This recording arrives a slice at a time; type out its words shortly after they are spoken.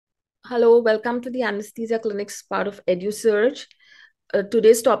Hello, welcome to the anesthesia clinics part of Edusurg.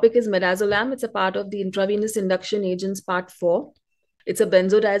 Today's topic is Midazolam. It's a part of the intravenous induction agents part 4. It's a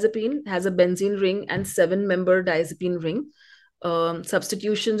benzodiazepine, has a benzene ring and 7-member diazepine ring.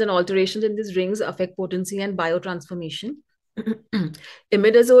 Substitutions and alterations in these rings affect potency and biotransformation.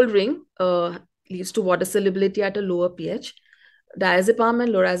 Imidazole ring leads to water solubility at a lower pH. Diazepam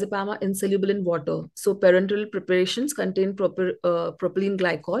and lorazepam are insoluble in water. So parenteral preparations contain propylene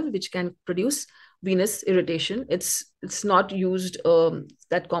glycol, which can produce venous irritation. It's not used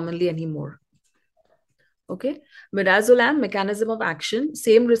that commonly anymore. Okay. Midazolam, mechanism of action,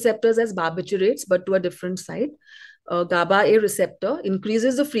 same receptors as barbiturates, but to a different site. GABA A receptor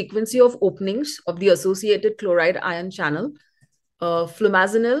increases the frequency of openings of the associated chloride ion channel.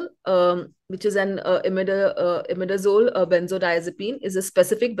 Flumazenil, which is an imidazole benzodiazepine, is a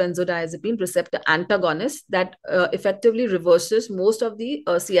specific benzodiazepine receptor antagonist that effectively reverses most of the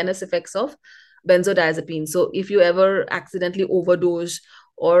CNS effects of benzodiazepine. So if you ever accidentally overdose,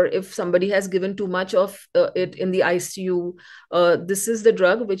 or if somebody has given too much of it in the ICU, this is the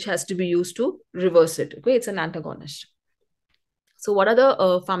drug which has to be used to reverse it. Okay, it's an antagonist. So what are the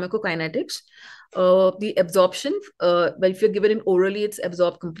pharmacokinetics? The absorption, well, if you're given it orally, it's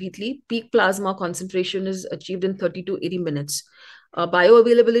absorbed completely. Peak plasma concentration is achieved in 30 to 80 minutes.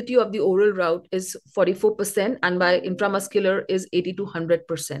 Bioavailability of the oral route is 44%, and by intramuscular is 80 to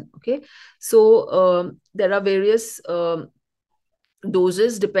 100%. Okay, so there are various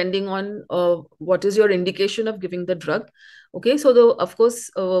doses depending on what is your indication of giving the drug. Okay, so of course,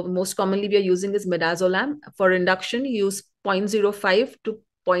 most commonly we are using is midazolam. For induction, you use 0.05 to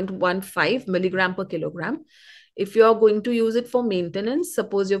 0.15 milligram per kilogram. If you are going to use it for maintenance,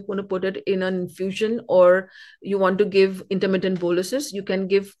 suppose you're going to put it in an infusion or you want to give intermittent boluses, you can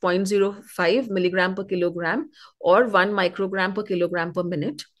give 0.05 milligram per kilogram or 1 microgram per kilogram per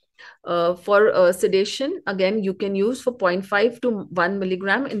minute. For sedation, again, you can use for 0.5 to 1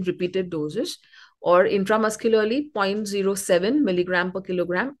 milligram in repeated doses, or intramuscularly 0.07 milligram per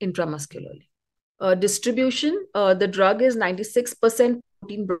kilogram intramuscularly. Distribution, the drug is 96%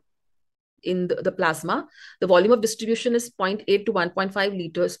 protein in the plasma. The volume of distribution is 0.8 to 1.5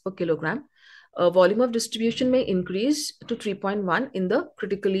 liters per kilogram. Volume of distribution may increase to 3.1 in the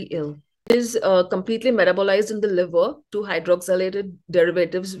critically ill. It is completely metabolized in the liver to hydroxylated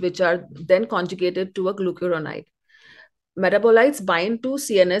derivatives, which are then conjugated to a glucuronide. Metabolites bind to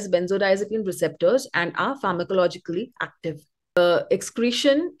CNS benzodiazepine receptors and are pharmacologically active.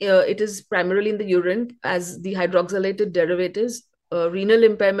 Excretion, it is primarily in the urine as the hydroxylated derivatives. Renal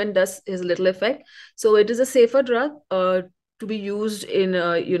impairment does is little effect. So it is a safer drug to be used in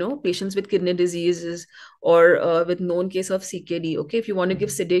patients with kidney diseases or with known case of CKD. Okay, if you want to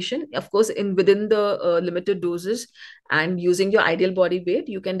give sedation, of course, within the limited doses and using your ideal body weight,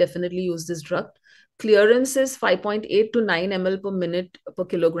 you can definitely use this drug. Clearance is 5.8 to 9 ml per minute per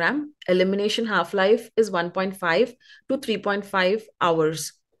kilogram. Elimination half-life is 1.5 to 3.5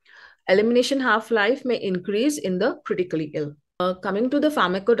 hours. Elimination half-life may increase in the critically ill. Coming to the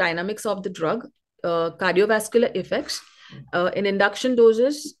pharmacodynamics of the drug, cardiovascular effects. In induction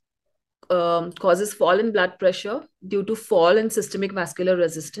doses, causes fall in blood pressure due to fall in systemic vascular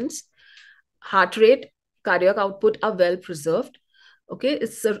resistance. Heart rate, cardiac output are well preserved. Okay,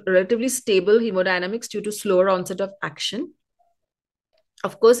 it's a relatively stable hemodynamics due to slower onset of action.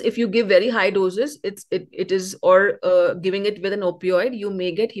 Of course, if you give very high doses, giving it with an opioid, you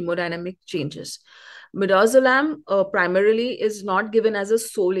may get hemodynamic changes. Midazolam primarily is not given as a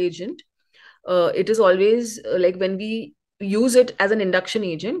sole agent. It is always like when we use it as an induction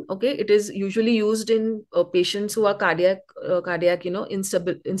agent. Okay, it is usually used in patients who are cardiac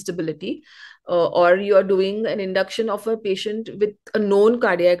instability, or you are doing an induction of a patient with a known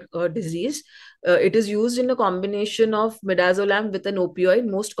cardiac disease. It is used in a combination of midazolam with an opioid.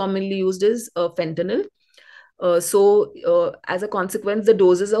 Most commonly used is fentanyl. As a consequence, the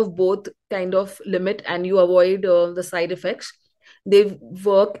doses of both kind of limit and you avoid the side effects. They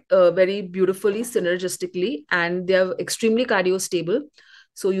work very beautifully synergistically, and they are extremely cardiostable.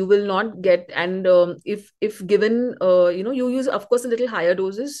 So you will not get, and if given, you use, of course, a little higher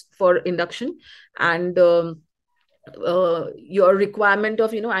doses for induction, and your requirement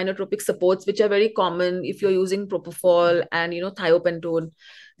of inotropic supports, which are very common if you're using propofol and thiopentone.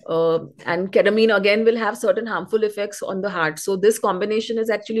 And ketamine again will have certain harmful effects on the heart. So this combination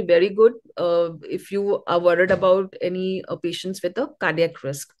is actually very good if you are worried about any patients with a cardiac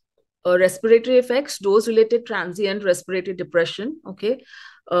risk. Respiratory effects, dose-related transient respiratory depression. Okay.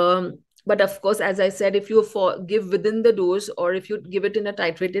 But of course, as I said, if you give within the dose or if you give it in a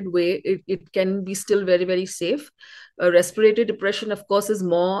titrated way, it can be still very, very safe. Respiratory depression, of course, is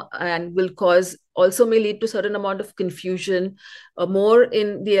more and will cause, also may lead to certain amount of confusion, more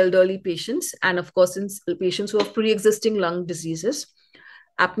in the elderly patients, and of course in patients who have pre-existing lung diseases.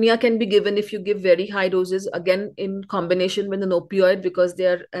 Apnea can be given if you give very high doses, again in combination with an opioid, because they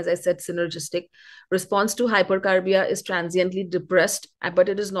are, as I said, synergistic. Response to hypercarbia is transiently depressed, but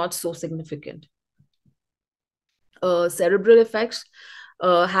it is not so significant. Cerebral effects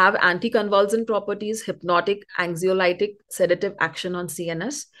have anticonvulsant properties, hypnotic, anxiolytic, sedative action on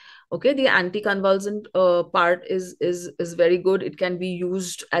CNS. Okay, the anticonvulsant part is very good. It can be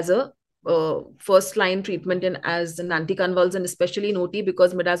used as a first line treatment and as an anticonvulsant, especially in OT,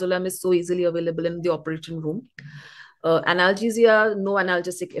 because midazolam is so easily available in the operating room. Analgesia, no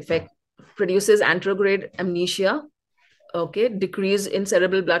analgesic effect, produces anterograde amnesia. Okay, decrease in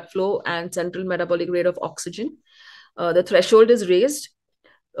cerebral blood flow and central metabolic rate of oxygen. The threshold is raised.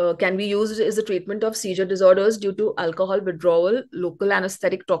 Can be used as a treatment of seizure disorders due to alcohol withdrawal, local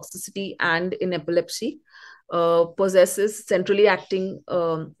anesthetic toxicity, and in epilepsy. Possesses centrally acting,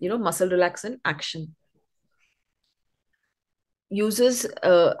 muscle relaxant action. Uses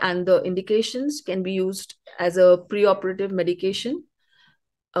and the indications can be used as a preoperative medication.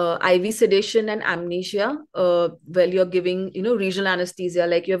 IV sedation and amnesia, while you're giving, regional anesthesia,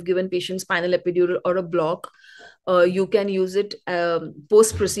 like you have given patients spinal epidural or a block. You can use it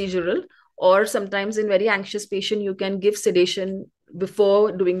post-procedural, or sometimes in very anxious patient, you can give sedation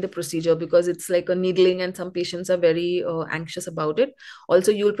before doing the procedure, because it's like a needling and some patients are very anxious about it.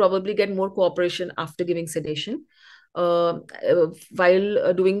 Also, you'll probably get more cooperation after giving sedation.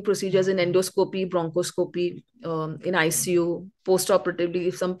 While doing procedures in endoscopy, bronchoscopy, in ICU, post-operatively,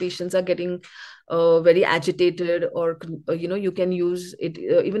 if some patients are getting very agitated, or you can use it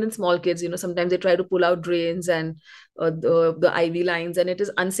even in small kids. Sometimes they try to pull out drains and the IV lines, and it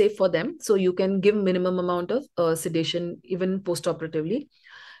is unsafe for them. So you can give minimum amount of sedation even post-operatively.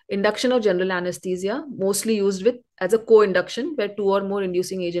 Induction of general anesthesia, mostly used as a co-induction, where 2 or more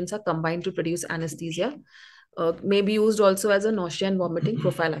inducing agents are combined to produce anesthesia. May be used also as a nausea and vomiting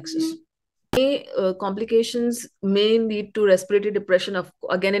prophylaxis. Complications may lead to respiratory depression,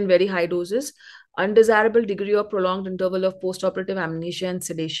 again in very high doses, undesirable degree or prolonged interval of postoperative amnesia and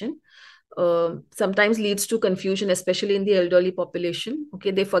sedation. Sometimes leads to confusion, especially in the elderly population.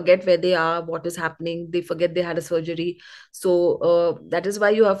 Okay, they forget where they are, what is happening, they forget they had a surgery. So that is why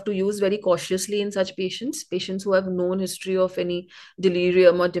you have to use very cautiously in such patients who have known history of any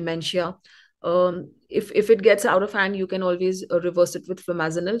delirium or dementia. If it gets out of hand, you can always reverse it with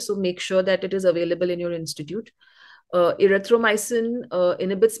flumazenil. So make sure that it is available in your institute. Erythromycin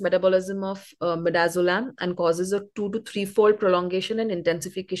inhibits metabolism of midazolam and causes a 2 to 3-fold prolongation and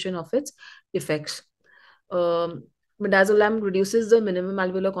intensification of its effects. Midazolam reduces the minimum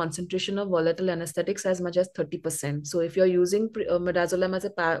alveolar concentration of volatile anesthetics as much as 30%. So if you're using midazolam as a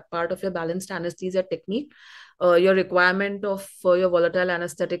part of your balanced anesthesia technique, your requirement of your volatile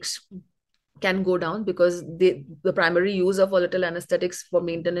anesthetics can go down, because the primary use of volatile anesthetics for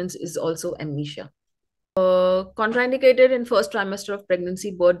maintenance is also amnesia. Contraindicated in first trimester of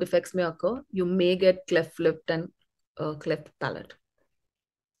pregnancy, birth defects may occur. You may get cleft lip and cleft palate.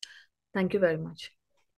 Thank you very much.